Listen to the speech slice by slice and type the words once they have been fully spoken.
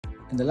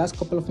In the last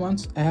couple of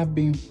months, I have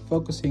been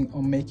focusing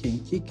on making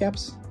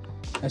keycaps.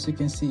 As you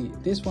can see,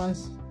 these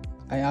ones,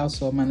 I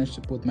also managed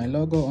to put my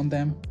logo on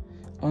them.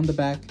 On the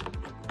back,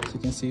 as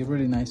you can see,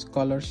 really nice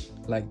colors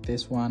like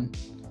this one,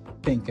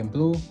 pink and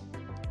blue.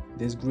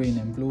 This green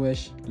and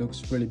bluish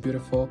looks really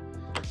beautiful.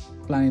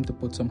 Planning to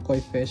put some koi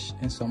fish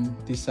and some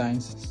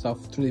designs, stuff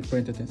 3D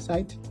printed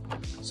inside.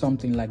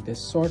 Something like this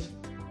sort,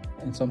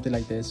 and something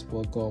like this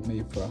will go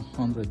maybe for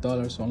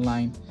 $100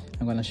 online.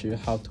 I'm gonna show you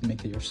how to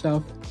make it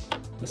yourself.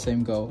 The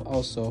same go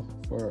also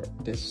for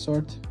this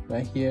sort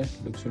right here,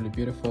 looks really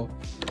beautiful.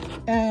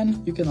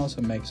 And you can also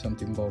make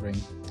something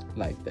boring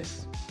like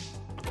this.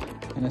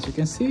 And as you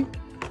can see,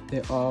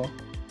 they all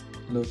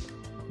look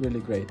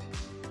really great.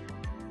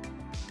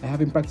 I have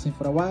been practicing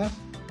for a while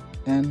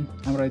and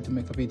I'm ready to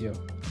make a video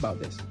about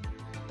this.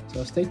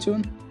 So stay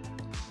tuned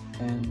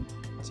and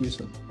see you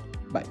soon.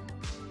 Bye.